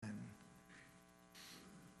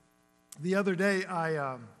The other day,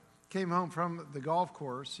 I came home from the golf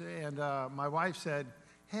course, and my wife said,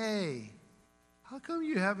 "Hey, how come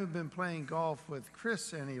you haven't been playing golf with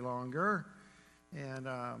Chris any longer?" And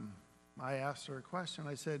I asked her a question.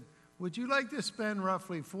 I said, "Would you like to spend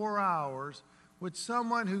roughly 4 hours with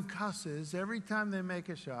someone who cusses every time they make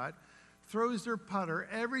a shot, throws their putter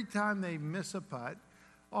every time they miss a putt,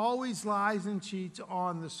 always lies and cheats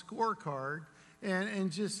on the scorecard,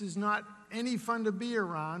 and just is not any fun to be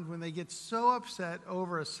around when they get so upset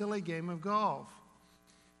over a silly game of golf?"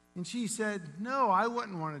 And she said, "No, I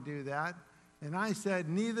wouldn't want to do that." And I said,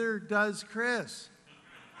 "Neither does Chris."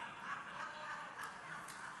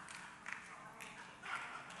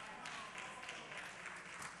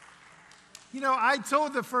 You know, I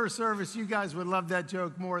told the first service you guys would love that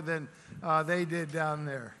joke more than they did down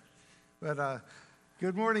there. But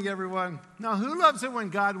good morning, everyone. Now, who loves it when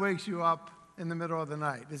God wakes you up in the middle of the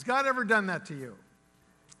night? Has God ever done that to you?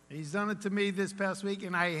 He's done it to me this past week,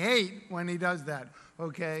 and I hate when he does that,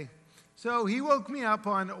 okay? So he woke me up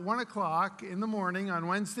on 1 o'clock in the morning on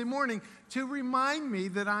Wednesday morning to remind me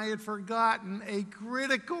that I had forgotten a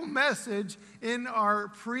critical message in our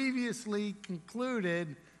previously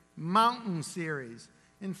concluded mountain series.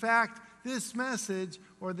 In fact, this message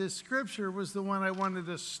or this scripture was the one I wanted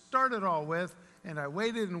to start it all with, and I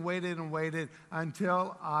waited and waited and waited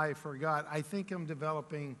until I forgot. I think I'm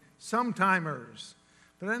developing some timers.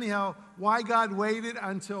 But anyhow, why God waited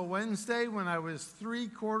until Wednesday when I was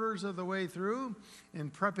 3/4 of the way through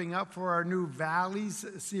and prepping up for our new Valleys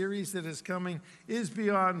series that is coming is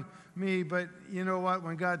beyond me. But you know what?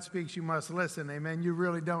 When God speaks, you must listen. Amen. You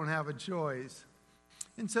really don't have a choice.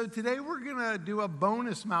 And so today we're going to do a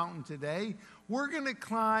bonus mountain today. We're going to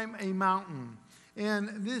climb a mountain.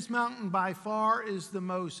 And this mountain by far is the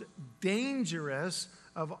most dangerous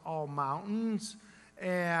of all mountains.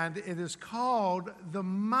 And it is called the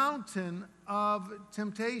Mountain of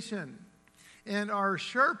Temptation. And our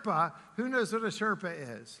Sherpa, who knows what a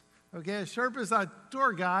Sherpa is? Okay, a Sherpa is a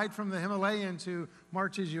tour guide from the Himalayas who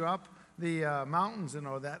marches you up the mountains and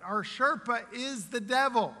all that. Our Sherpa is the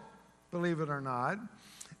devil, believe it or not.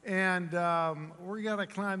 And we're going to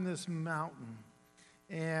climb this mountain.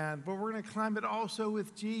 But we're going to climb it also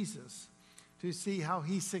with Jesus to see how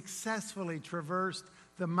he successfully traversed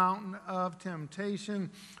the mountain of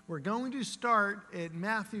temptation. We're going to start at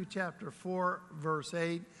Matthew chapter 4, verse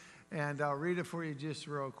 8. And I'll read it for you just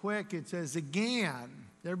real quick. It says, "Again,"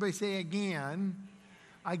 everybody say again.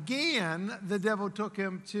 "Again, the devil took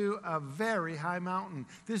him to a very high mountain."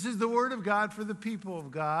 This is the word of God for the people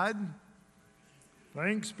of God.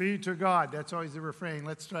 Thanks be to God. That's always the refrain.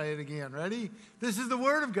 Let's try it again. Ready? This is the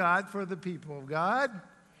word of God for the people of God.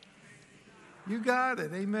 You got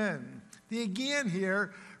it. Amen. The again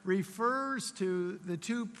here refers to the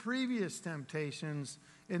two previous temptations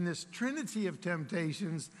in this trinity of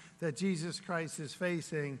temptations that Jesus Christ is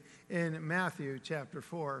facing in Matthew chapter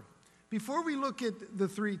 4. Before we look at the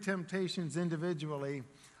three temptations individually,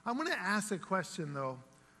 I want to ask a question, though.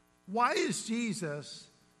 Why is Jesus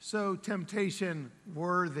so temptation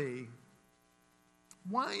worthy?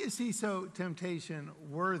 Why is he so temptation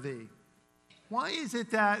worthy? Why is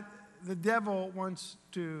it that the devil wants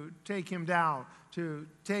to take him down, to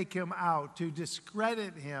take him out, to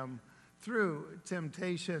discredit him through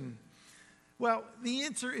temptation? Well, the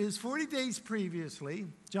answer is 40 days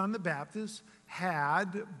previously, John the Baptist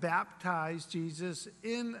had baptized Jesus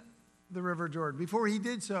in the River Jordan. Before he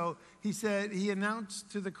did so, he announced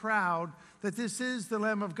to the crowd that this is the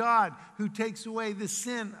Lamb of God who takes away the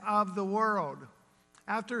sin of the world.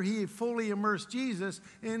 After he fully immersed Jesus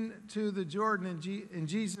into the Jordan and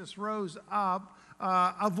Jesus rose up,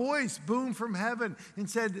 a voice boomed from heaven and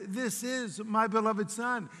said, "This is my beloved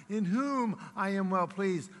Son, in whom I am well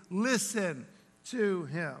pleased. Listen to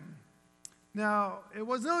him." Now, it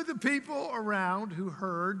wasn't only the people around who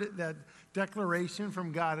heard that declaration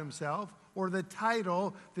from God himself or the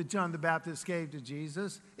title that John the Baptist gave to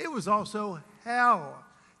Jesus. It was also hell.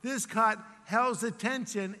 This caught hell's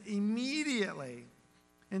attention immediately.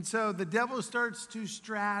 And so the devil starts to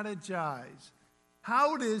strategize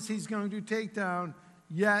how it is he's going to take down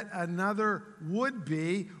yet another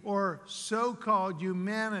would-be or so-called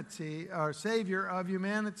humanity or savior of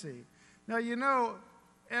humanity. Now, you know,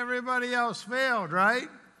 everybody else failed, right?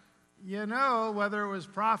 You know, whether it was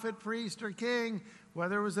prophet, priest, or king,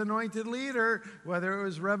 whether it was anointed leader, whether it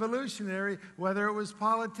was revolutionary, whether it was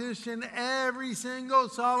politician, every single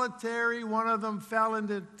solitary one of them fell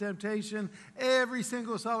into temptation. Every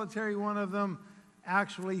single solitary one of them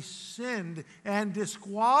actually sinned and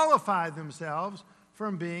disqualified themselves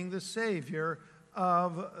from being the Savior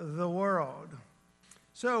of the world.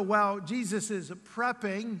 So while Jesus is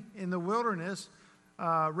prepping in the wilderness,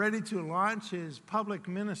 ready to launch his public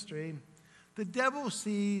ministry, the devil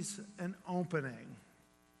sees an opening.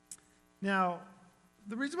 Now,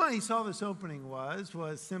 the reason why he saw this opening was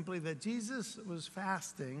simply that Jesus was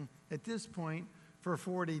fasting at this point for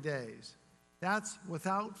 40 days. That's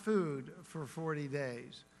without food for 40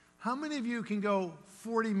 days. How many of you can go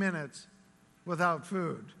 40 minutes without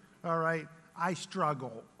food? All right, I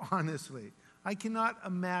struggle, honestly. I cannot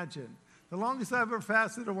imagine. The longest I've ever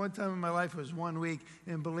fasted at one time in my life was 1 week,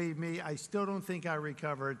 and believe me, I still don't think I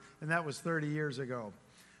recovered, and that was 30 years ago.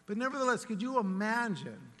 But nevertheless, could you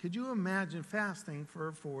imagine fasting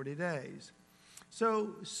for 40 days?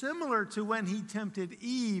 So similar to when he tempted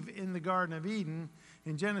Eve in the Garden of Eden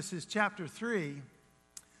in Genesis chapter 3,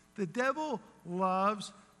 the devil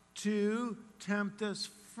loves to tempt us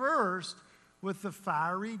first with the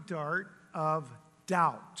fiery dart of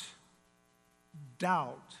doubt.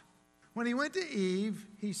 Doubt. When he went to Eve,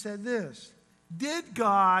 he said this, did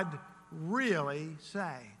God really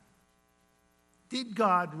say? Did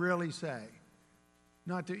God really say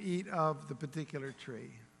not to eat of the particular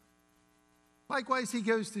tree? Likewise, he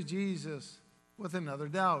goes to Jesus with another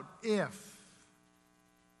doubt. If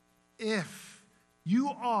you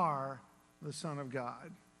are the Son of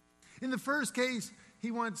God. In the first case,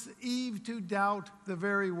 he wants Eve to doubt the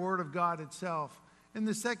very word of God itself. In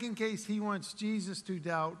the second case, he wants Jesus to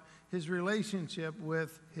doubt his relationship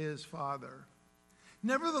with his Father.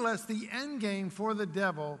 Nevertheless, the end game for the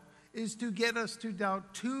devil is to get us to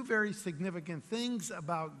doubt two very significant things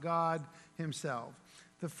about God himself.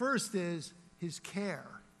 The first is his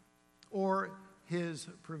care or his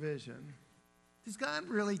provision. Does God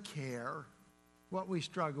really care what we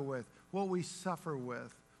struggle with, what we suffer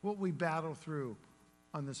with, what we battle through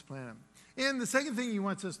on this planet? And the second thing he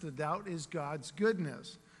wants us to doubt is God's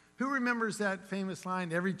goodness. Who remembers that famous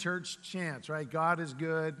line every church chants, right? God is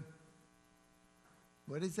good.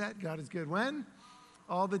 What is that? God is good when?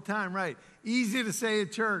 All the time, right? Easy to say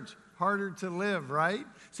at church, harder to live, right?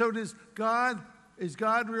 So is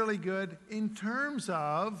God really good in terms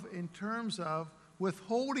of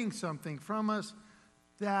withholding something from us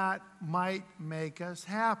that might make us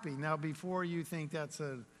happy? Now, before you think that's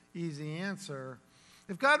an easy answer,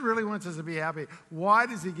 if God really wants us to be happy, why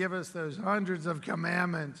does he give us those hundreds of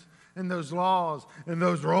commandments and those laws and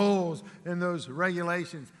those rules and those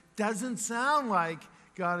regulations? Doesn't sound like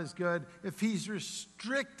God is good if he's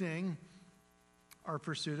restricting our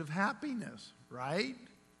pursuit of happiness, right?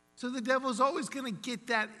 So the devil's always going to get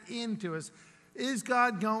that into us. Is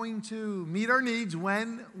God going to meet our needs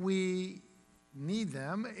when we need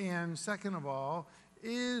them? And second of all,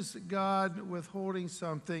 is God withholding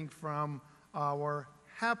something from our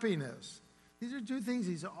happiness? These are two things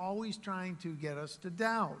he's always trying to get us to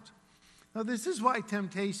doubt. Now, this is why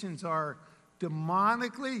temptations are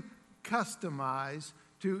demonically customized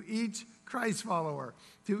to each Christ follower,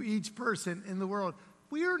 to each person in the world.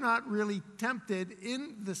 We are not really tempted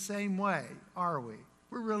in the same way, are we?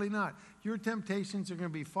 We're really not. Your temptations are going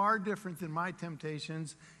to be far different than my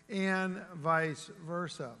temptations, and vice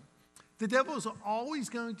versa. The devil is always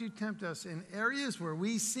going to tempt us in areas where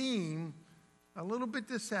we seem a little bit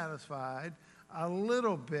dissatisfied, a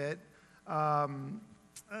little bit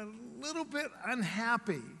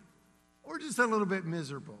unhappy, or just a little bit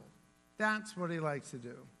miserable. That's what he likes to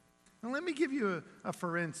do. Now, let me give you a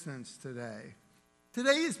for instance today.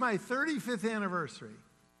 Today is my 35th anniversary.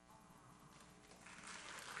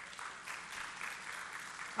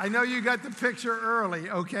 I know you got the picture early,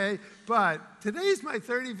 okay? But today is my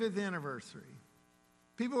 35th anniversary.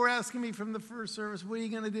 People were asking me from the first service, what are you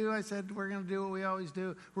going to do? I said, we're going to do what we always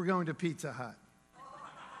do. We're going to Pizza Hut.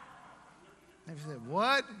 I said,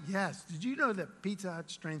 what? Yes. Did you know that Pizza Hut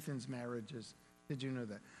strengthens marriages? Did you know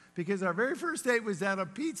that? Because our very first date was at a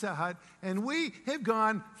Pizza Hut, and we have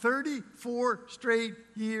gone 34 straight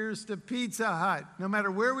years to Pizza Hut. No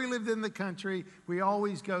matter where we lived in the country, we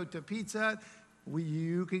always go to Pizza Hut.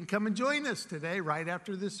 You can come and join us today. Right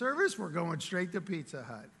after this service, we're going straight to Pizza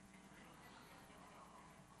Hut.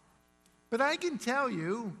 But I can tell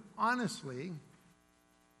you, honestly,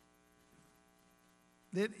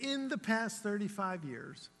 that in the past 35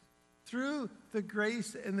 years, through the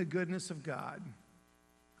grace and the goodness of God,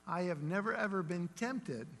 I have never, ever been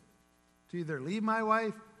tempted to either leave my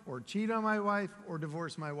wife or cheat on my wife or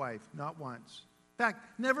divorce my wife. Not once. In fact,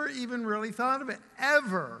 never even really thought of it.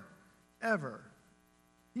 Ever.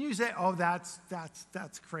 And you say, oh, that's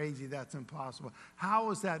crazy. That's impossible. How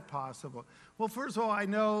is that possible? Well, first of all, I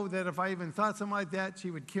know that if I even thought something like that,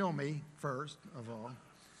 she would kill me, first of all.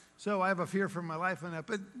 So I have a fear for my life on that.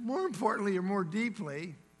 But more importantly or more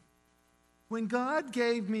deeply, When God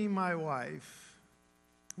gave me my wife,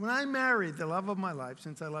 when I married the love of my life,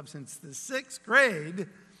 since I love since the 6th grade,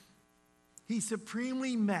 he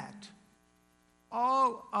supremely met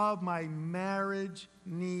all of my marriage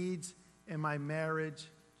needs and my marriage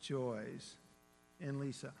joys in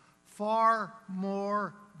Lisa. Far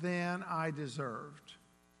more than I deserved.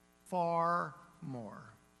 Far more.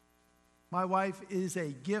 My wife is a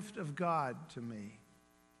gift of God to me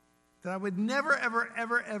that I would never, ever,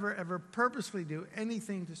 ever, ever, ever purposely do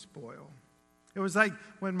anything to spoil. It was like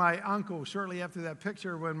when my uncle, shortly after that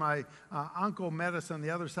picture, when my uncle met us on the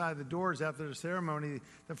other side of the doors after the ceremony,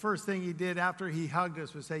 the first thing he did after he hugged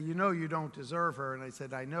us was say, "You know you don't deserve her." And I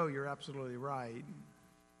said, "I know, you're absolutely right."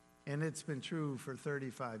 And it's been true for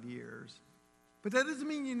 35 years. But that doesn't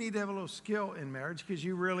mean you need to have a little skill in marriage, because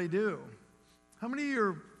you really do. How many of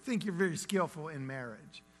you think you're very skillful in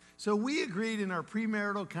marriage? So we agreed in our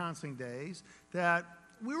premarital counseling days that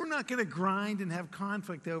we were not going to grind and have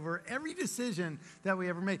conflict over every decision that we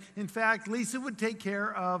ever made. In fact, Lisa would take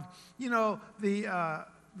care of, the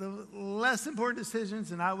less important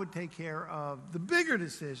decisions, and I would take care of the bigger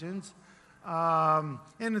decisions.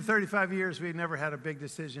 In the 35 years, we've never had a big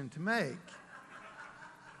decision to make.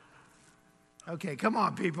 Okay, come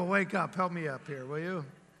on, people, wake up. Help me up here, will you?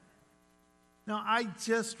 Now, I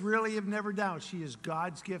just really have never doubted she is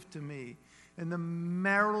God's gift to me. And the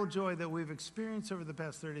marital joy that we've experienced over the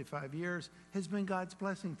past 35 years has been God's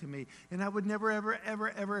blessing to me. And I would never, ever,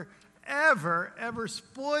 ever, ever, ever, ever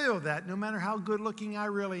spoil that, no matter how good looking I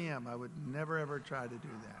really am. I would never, ever try to do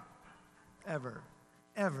that. Ever,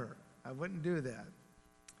 ever. I wouldn't do that.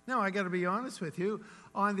 Now, I got to be honest with you.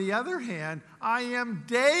 On the other hand, I am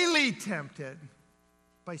daily tempted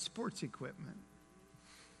by sports equipment.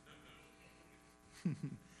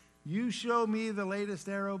 You show me the latest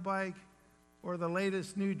aero bike or the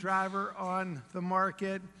latest new driver on the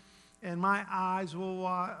market, and my eyes will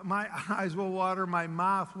water, my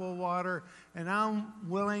mouth will water, and I'm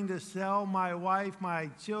willing to sell my wife, my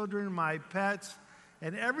children, my pets,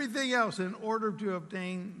 and everything else in order to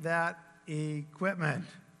obtain that equipment.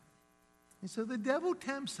 And so the devil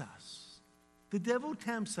tempts us. The devil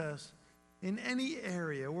tempts us in any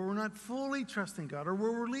area where we're not fully trusting God, or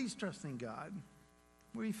where we're least trusting God,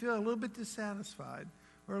 where you feel a little bit dissatisfied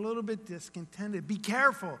or a little bit discontented. Be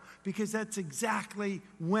careful, because that's exactly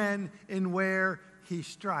when and where he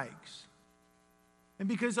strikes. And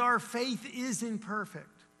because our faith is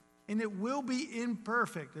imperfect, and it will be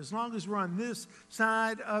imperfect as long as we're on this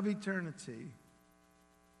side of eternity,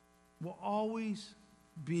 we'll always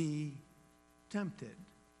be tempted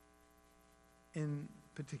in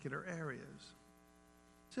particular areas.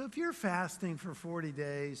 So if you're fasting for 40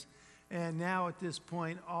 days, and now at this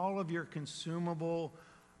point, all of your consumable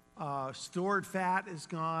stored fat is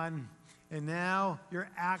gone, and now you're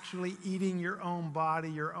actually eating your own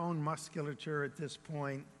body, your own musculature at this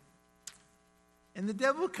point. And the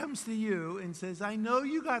devil comes to you and says, "I know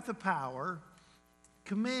you got the power.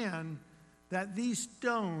 Command that these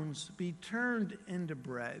stones be turned into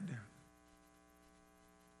bread."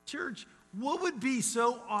 Church, what would be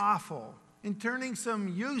so awful in turning some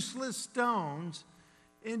useless stones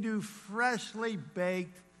into freshly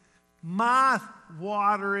baked,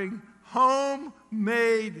 mouth-watering,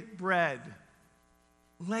 homemade bread,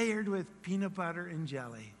 layered with peanut butter and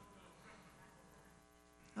jelly?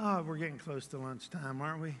 Oh, we're getting close to lunchtime,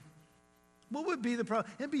 aren't we? What would be the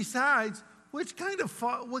problem? And besides, what kind of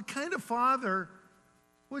father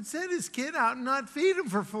would send his kid out and not feed him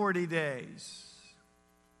for 40 days?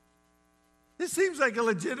 This seems like a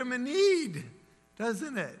legitimate need,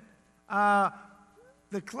 doesn't it?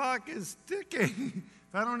 The clock is ticking.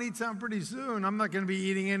 If I don't eat something pretty soon, I'm not going to be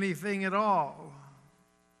eating anything at all.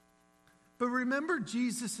 But remember,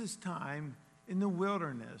 Jesus' time in the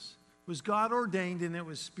wilderness was God ordained, and it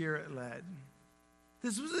was Spirit led.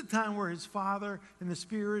 This was a time where his Father and the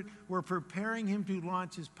Spirit were preparing him to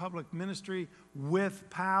launch his public ministry with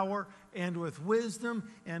power and with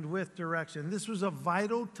wisdom and with direction. This was a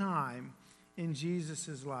vital time in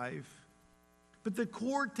Jesus' life. But the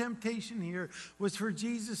core temptation here was for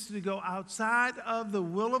Jesus to go outside of the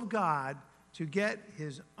will of God to get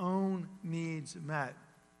his own needs met.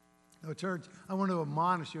 Now, church, I want to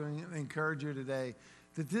admonish you and encourage you today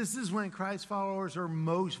that this is when Christ followers are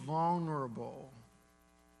most vulnerable.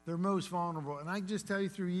 They're most vulnerable. And I can just tell you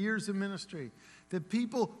through years of ministry, the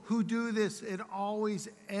people who do this, it always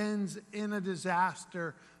ends in a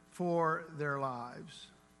disaster for their lives.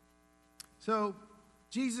 So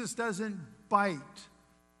Jesus doesn't bite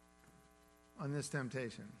on this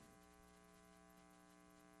temptation.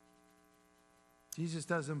 Jesus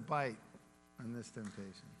doesn't bite on this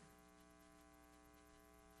temptation.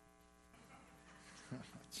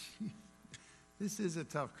 This is a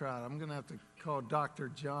tough crowd. I'm going to have to call Dr.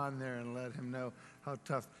 John there and let him know how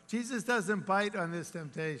tough. Jesus doesn't bite on this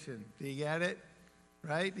temptation. Do you get it?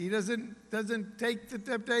 Right? He doesn't take the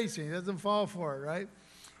temptation. He doesn't fall for it, right?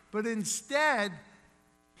 But instead,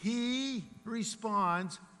 he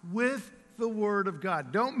responds with the word of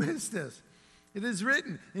God. Don't miss this. It is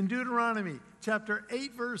written in Deuteronomy chapter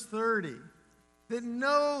 8, verse 30, that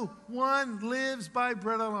no one lives by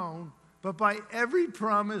bread alone, but by every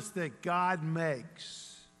promise that God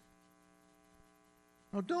makes.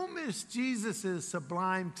 Now, don't miss Jesus'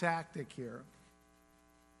 sublime tactic here.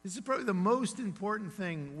 This is probably the most important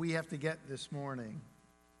thing we have to get this morning.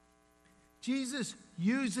 Jesus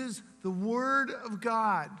uses the Word of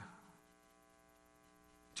God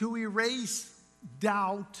to erase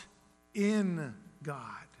doubt in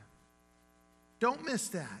God. Don't miss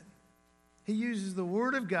that. He uses the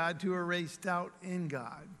Word of God to erase doubt in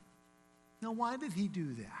God. Now, why did he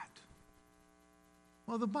do that?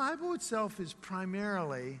 Well, the Bible itself is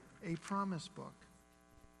primarily a promise book.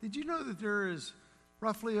 Did you know that there is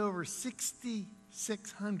roughly over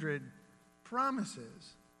 6,600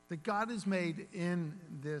 promises that God has made in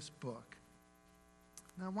this book?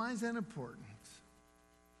 Now, why is that important?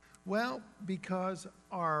 Well, because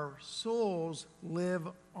our souls live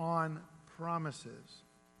on promises.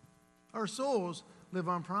 Our souls live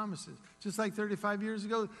on promises. Just like 35 years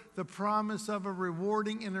ago, the promise of a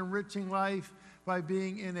rewarding and enriching life by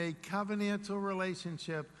being in a covenantal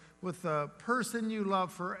relationship with the person you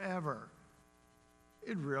love forever.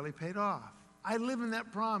 It really paid off. I live in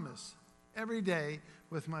that promise every day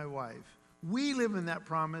with my wife. We live in that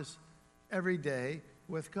promise every day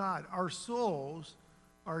with God. Our souls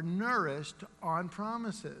are nourished on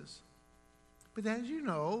promises. But as you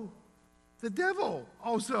know, the devil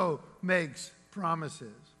also makes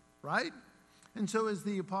promises, right? And so as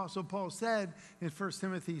the Apostle Paul said in 1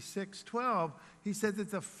 Timothy 6:12, he said that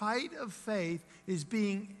the fight of faith is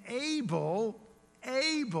being able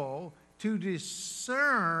to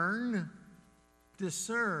discern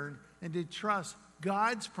and to trust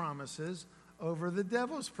God's promises over the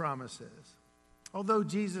devil's promises. Although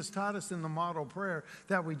Jesus taught us in the model prayer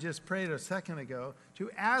that we just prayed a second ago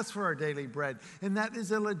to ask for our daily bread, and that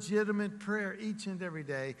is a legitimate prayer each and every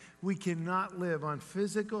day, we cannot live on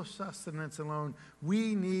physical sustenance alone.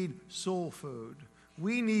 We need soul food.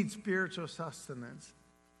 We need spiritual sustenance.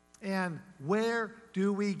 And where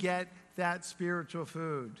do we get that spiritual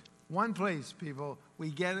food? One place, people, we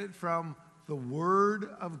get it from the Word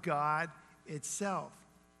of God itself.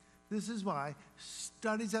 This is why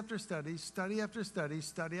studies after studies, study after study,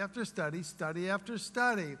 study after study, study after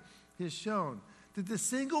study has shown that the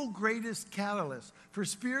single greatest catalyst for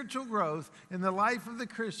spiritual growth in the life of the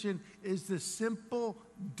Christian is the simple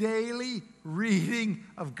daily reading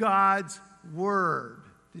of God's Word.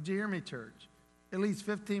 Did you hear me, church? At least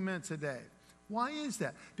 15 minutes a day. Why is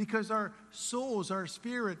that? Because our souls, our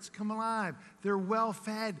spirits come alive. They're well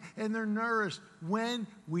fed and they're nourished when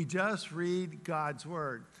we just read God's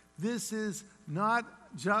Word. This is not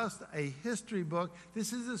just a history book.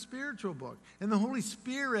 This is a spiritual book. And the Holy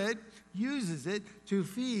Spirit uses it to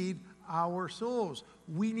feed our souls.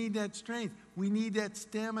 We need that strength. We need that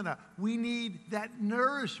stamina. We need that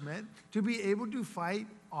nourishment to be able to fight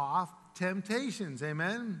off temptations.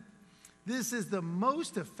 Amen? This is the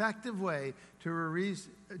most effective way to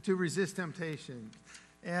resist temptation.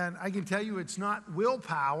 And I can tell you it's not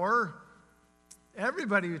willpower.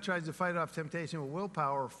 Everybody who tries to fight off temptation with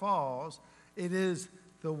willpower falls. It is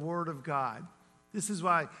the Word of God. This is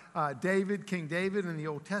why King David in the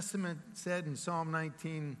Old Testament said in Psalm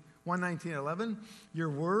 119:11, "Your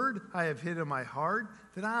word I have hid in my heart,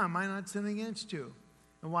 that I might not sin against you."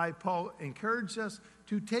 And why Paul encouraged us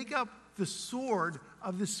to take up the sword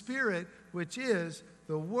of the Spirit, which is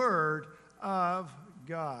the Word of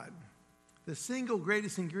God. The single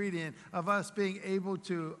greatest ingredient of us being able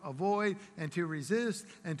to avoid and to resist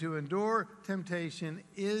and to endure temptation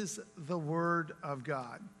is the Word of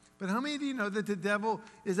God. But how many of you know that the devil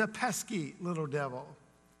is a pesky little devil?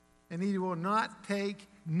 And he will not take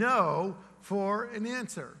no for an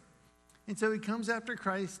answer. And so he comes after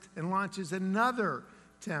Christ and launches another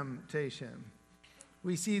temptation.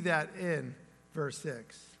 We see that in verse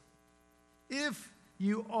 6. If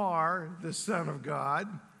you are the Son of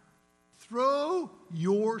God, throw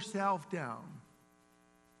yourself down.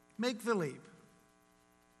 Make the leap.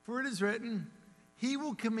 For it is written, He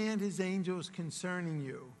will command His angels concerning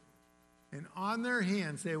you, and on their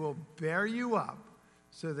hands they will bear you up,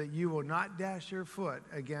 so that you will not dash your foot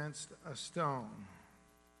against a stone.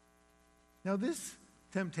 Now this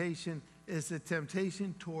temptation is a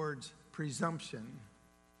temptation towards presumption.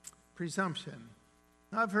 Presumption.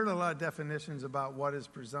 Now, I've heard a lot of definitions about what is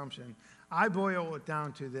presumption. I boil it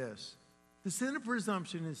down to this. The sin of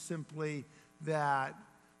presumption is simply that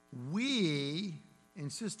we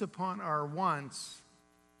insist upon our wants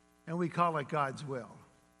and we call it God's will.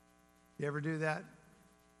 You ever do that?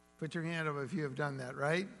 Put your hand up if you have done that,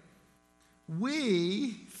 right?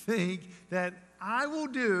 We think that I will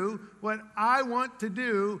do what I want to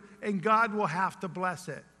do and God will have to bless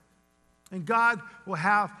it. And God will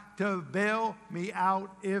have to bail me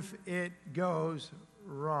out if it goes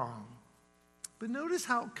wrong. But notice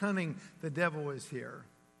how cunning the devil is here.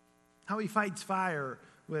 How he fights fire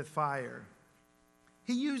with fire.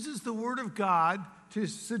 He uses the word of God to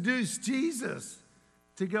seduce Jesus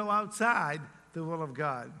to go outside the will of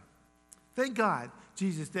God. Thank God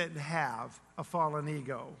Jesus didn't have a fallen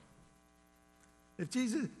ego.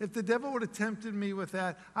 If the devil would have tempted me with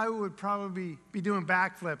that, I would probably be doing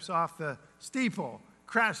backflips off the steeple,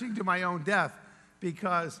 crashing to my own death,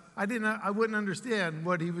 because I wouldn't understand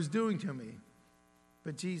what he was doing to me.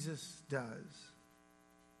 But Jesus does.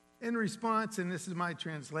 In response, and this is my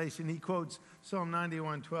translation, he quotes Psalm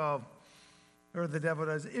 91:12, or the devil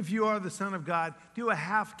does, "If you are the Son of God, do a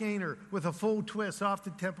half gainer with a full twist off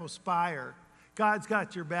the temple spire. God's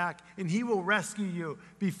got your back, and he will rescue you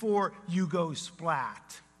before you go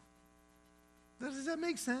splat." Does that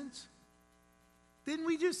make sense? Didn't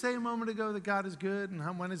we just say a moment ago that God is good,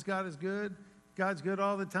 and when is God is good? God's good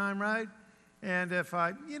all the time, right? And if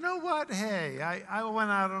you know what? Hey, I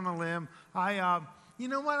went out on a limb. You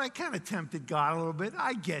know what? I kind of tempted God a little bit.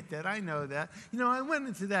 I get that. I know that. I went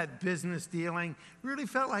into that business dealing, really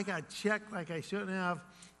felt like I checked like I shouldn't have,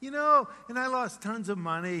 and I lost tons of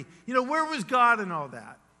money. Where was God in all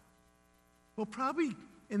that? Well, probably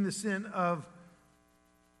in the sin of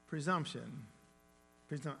presumption.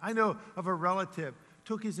 I know of a relative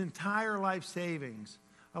took his entire life savings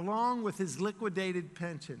along with his liquidated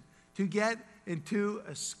pension to get into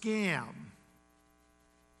a scam.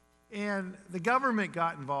 And the government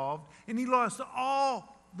got involved, and he lost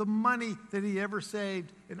all the money that he ever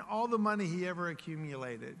saved and all the money he ever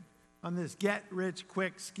accumulated on this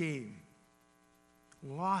get-rich-quick scheme.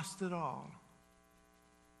 Lost it all.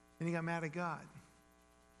 And he got mad at God.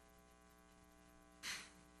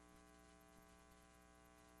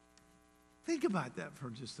 Think about that for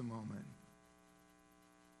just a moment.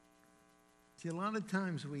 See, a lot of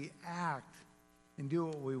times we act and do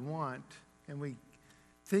what we want, and we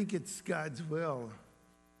think it's God's will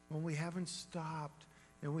when we haven't stopped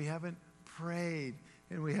and we haven't prayed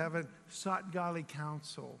and we haven't sought godly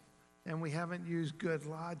counsel and we haven't used good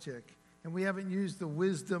logic and we haven't used the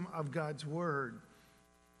wisdom of God's word.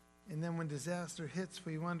 And then when disaster hits,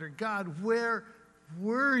 we wonder, God, where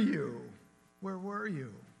were you? Where were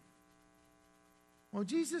you? Well,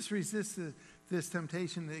 Jesus resisted this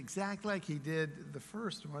temptation exactly like he did the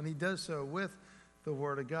first one. He does so with the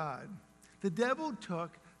word of God. The devil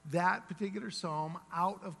took that particular psalm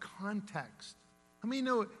out of context. I mean,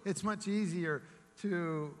 it's much easier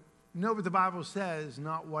to know what the Bible says,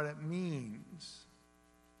 not what it means.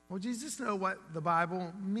 Well, Jesus knew what the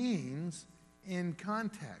Bible means in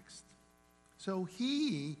context. So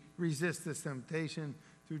he resists this temptation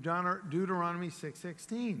through Deuteronomy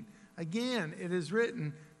 6:16. Again, it is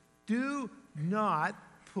written, "Do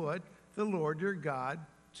not put the Lord your God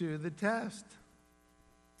to the test."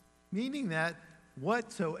 Meaning that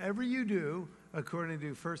whatsoever you do, according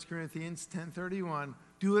to 1 Corinthians 10:31,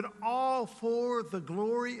 do it all for the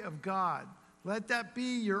glory of God. Let that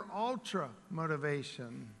be your ultra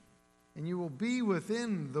motivation. And you will be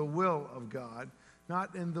within the will of God,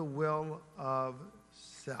 not in the will of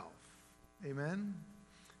self. Amen?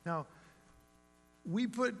 Now, we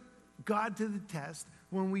put God to the test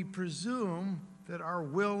when we presume that our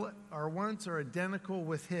wants are identical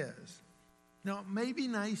with his. Now, it may be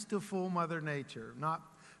nice to fool Mother Nature,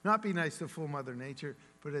 not be nice to fool Mother Nature,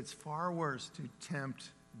 but it's far worse to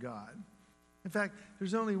tempt God. In fact,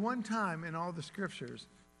 there's only one time in all the scriptures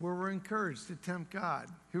where we're encouraged to tempt God.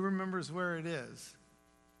 Who remembers where it is?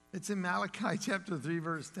 It's in Malachi chapter 3,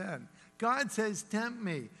 verse 10. God says, "Tempt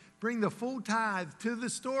me, bring the full tithe to the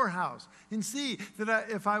storehouse, and see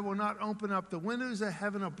that if I will not open up the windows of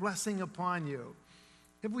heaven, a blessing upon you."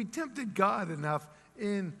 Have we tempted God enough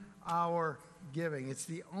in our giving? It's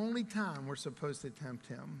the only time we're supposed to tempt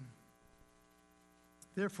him.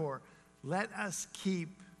 Therefore, let us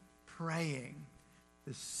keep praying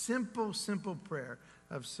the simple, simple prayer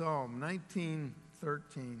of Psalm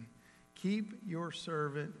 19:13. Keep your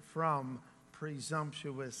servant from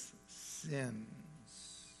presumptuous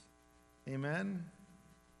sins. Amen?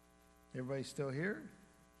 Everybody still here?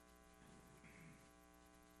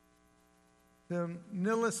 The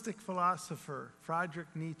nihilistic philosopher Friedrich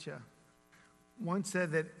Nietzsche once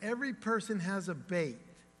said that every person has a bait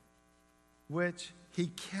which he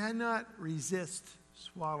cannot resist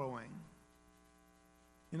swallowing.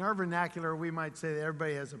 In our vernacular, we might say that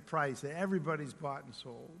everybody has a price, that everybody's bought and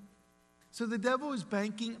sold. So the devil is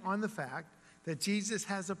banking on the fact that Jesus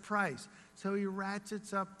has a price. So he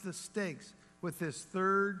ratchets up the stakes with this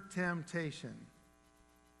third temptation.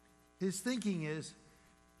 His thinking is,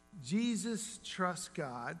 Jesus trusts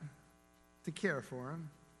God to care for him,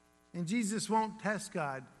 and Jesus won't test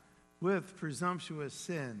God with presumptuous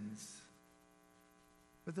sins.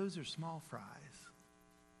 But those are small fries.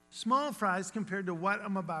 Small fries compared to what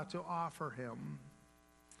I'm about to offer him.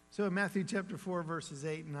 So in Matthew chapter 4, verses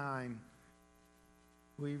 8 and 9,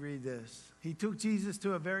 we read this. He took Jesus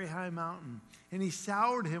to a very high mountain, and he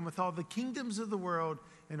showered him with all the kingdoms of the world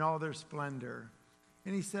and all their splendor.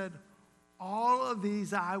 And he said, all of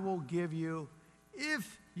these I will give you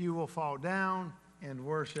if you will fall down and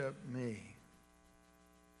worship me.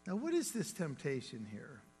 Now, what is this temptation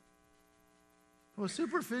here? Well,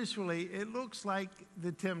 superficially, it looks like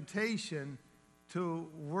the temptation to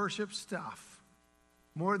worship stuff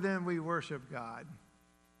more than we worship God.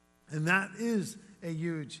 And that is a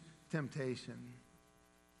huge temptation.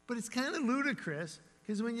 But it's kind of ludicrous,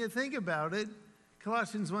 because when you think about it,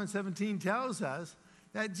 Colossians 1:17 tells us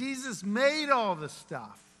that Jesus made all the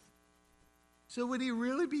stuff. So would he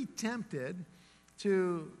really be tempted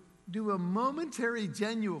to do a momentary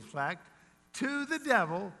genuflect to the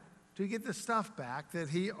devil to get the stuff back that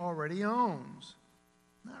he already owns?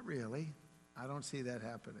 Not really. I don't see that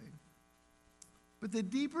happening. But the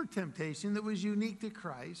deeper temptation that was unique to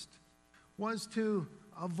Christ was to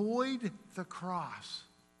avoid the cross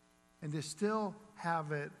and to still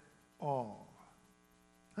have it all.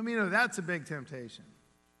 I mean, that's a big temptation.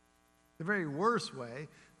 The very worst way,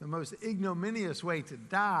 the most ignominious way to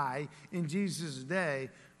die in Jesus'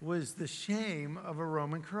 day was the shame of a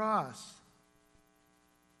Roman cross.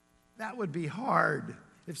 That would be hard.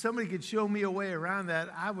 If somebody could show me a way around that,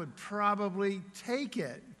 I would probably take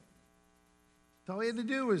it. All he had to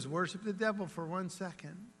do was worship the devil for 1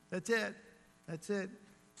 second. That's it. That's it.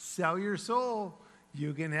 Sell your soul.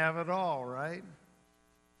 You can have it all, right?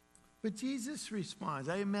 But Jesus responds.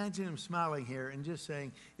 I imagine him smiling here and just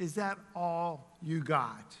saying, is that all you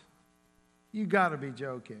got? You got to be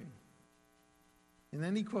joking. And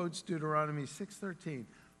then he quotes Deuteronomy 6:13.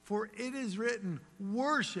 For it is written,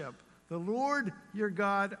 worship the Lord your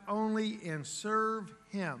God only and serve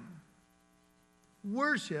him.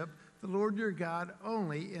 Worship the Lord your God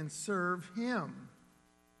only and serve him.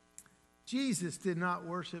 Jesus did not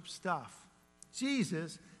worship stuff.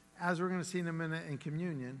 Jesus, as we're going to see in a minute in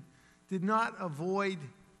communion, did not avoid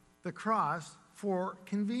the cross for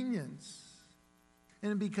convenience.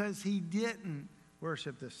 And because he didn't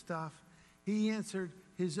worship the stuff, he answered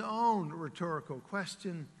his own rhetorical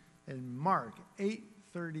question in Mark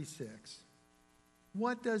 8:36.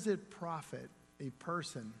 What does it profit a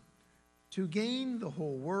person to gain the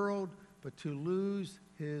whole world but to lose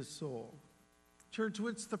his soul? Church,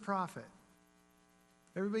 what's the profit?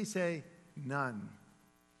 Everybody say, none.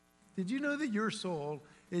 Did you know that your soul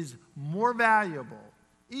is more valuable?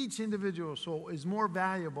 Each individual soul is more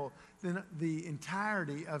valuable than the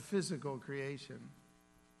entirety of physical creation.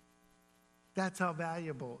 That's how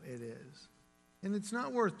valuable it is. And it's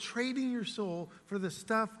not worth trading your soul for the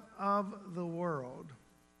stuff of the world.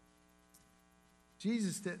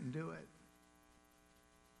 Jesus didn't do it.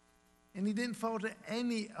 And he didn't fall to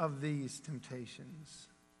any of these temptations.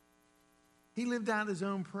 He lived out his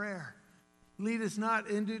own prayer. Lead us not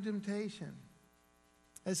into temptation.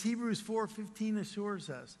 As Hebrews 4:15 assures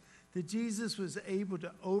us, that Jesus was able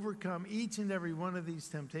to overcome each and every one of these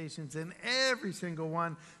temptations and every single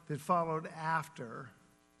one that followed after.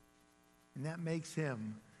 And that makes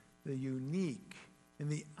him the unique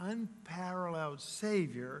and the unparalleled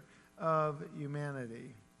Savior of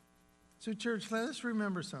humanity. So, church, let us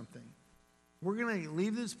remember something. We're going to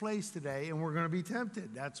leave this place today and we're going to be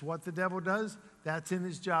tempted. That's what the devil does. That's in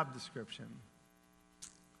his job description.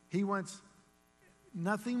 He wants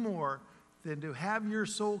nothing more than to have your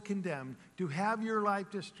soul condemned, to have your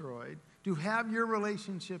life destroyed, to have your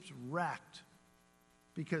relationships wrecked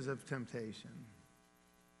because of temptation.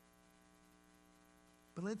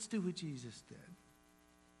 But let's do what Jesus did.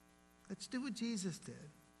 Let's do what Jesus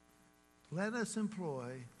did. Let us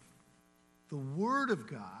employ the Word of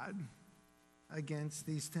God against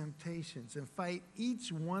these temptations and fight each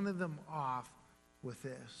one of them off with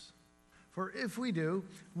this. For if we do,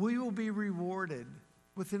 we will be rewarded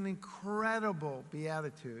with an incredible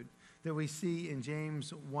beatitude that we see in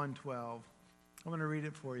James 1:12. I'm going to read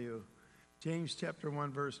it for you. James chapter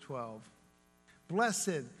 1, verse 12.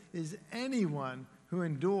 Blessed is anyone who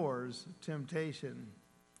endures temptation.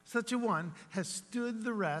 Such a one has stood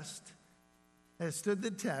the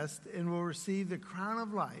test, and will receive the crown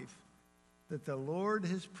of life that the Lord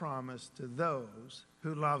has promised to those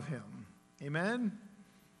who love him. Amen?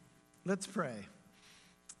 Let's pray.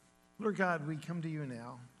 Lord God, we come to you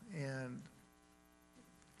now, and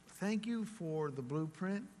thank you for the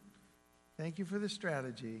blueprint. Thank you for the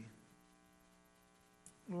strategy.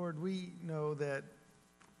 Lord, we know that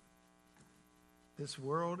this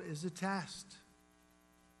world is a test.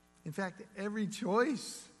 In fact, every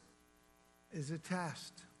choice is a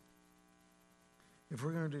test. If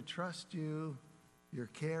we're going to trust you, your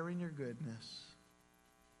care and your goodness,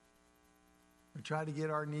 or try to get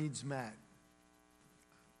our needs met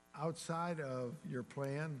outside of your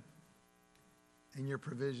plan and your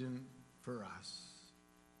provision for us.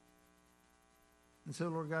 And so,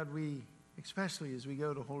 Lord God, we, especially as we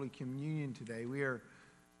go to Holy Communion today, we are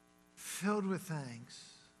filled with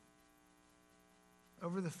thanks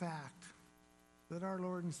over the fact that our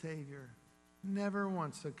Lord and Savior never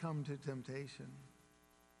wants to come to temptation.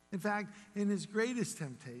 In fact, in his greatest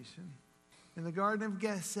temptation, in the Garden of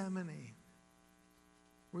Gethsemane,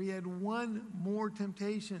 where he had one more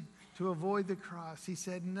temptation to avoid the cross, he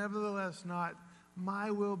said, "Nevertheless, not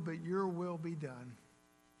my will, but your will be done."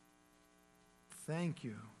 Thank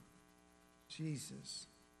you, Jesus,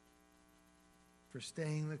 for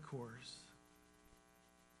staying the course,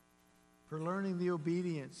 for learning the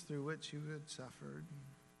obedience through which you had suffered,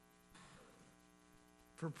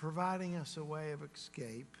 for providing us a way of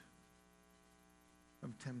escape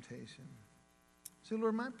of temptation. So,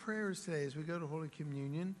 Lord, my prayer is today as we go to Holy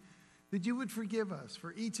Communion, that you would forgive us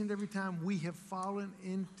for each and every time we have fallen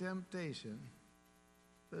in temptation.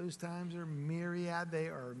 Those times are myriad, they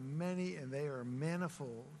are many, and they are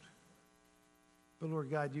manifold. But, Lord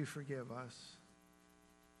God, you forgive us.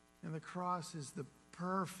 And the cross is the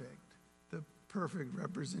perfect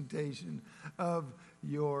representation of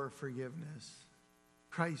your forgiveness.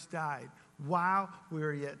 Christ died while we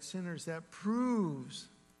were yet sinners. That proves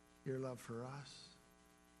your love for us.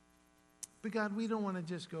 But God, we don't want to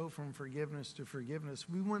just go from forgiveness to forgiveness.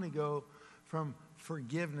 We want to go from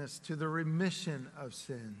forgiveness to the remission of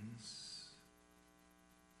sins.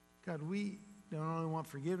 God, we don't only want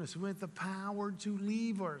forgiveness, we want the power to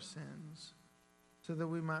leave our sins so that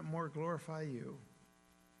we might more glorify you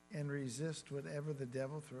and resist whatever the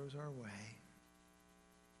devil throws our way.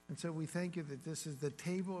 And so we thank you that this is the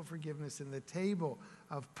table of forgiveness and the table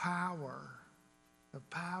of power,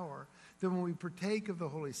 that when we partake of the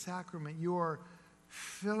Holy Sacrament, you are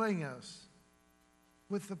filling us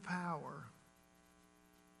with the power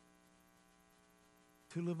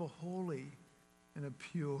to live a holy and a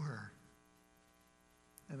pure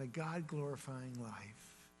and a God-glorifying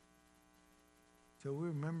life. So we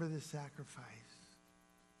remember this sacrifice,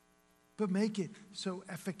 but make it so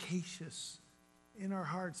efficacious in our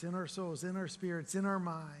hearts, in our souls, in our spirits, in our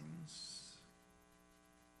minds,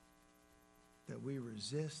 that we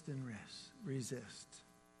resist and resist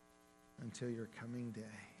until your coming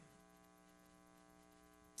day.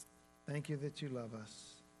 Thank you that you love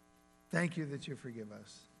us. Thank you that you forgive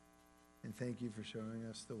us. And thank you for showing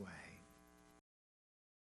us the way.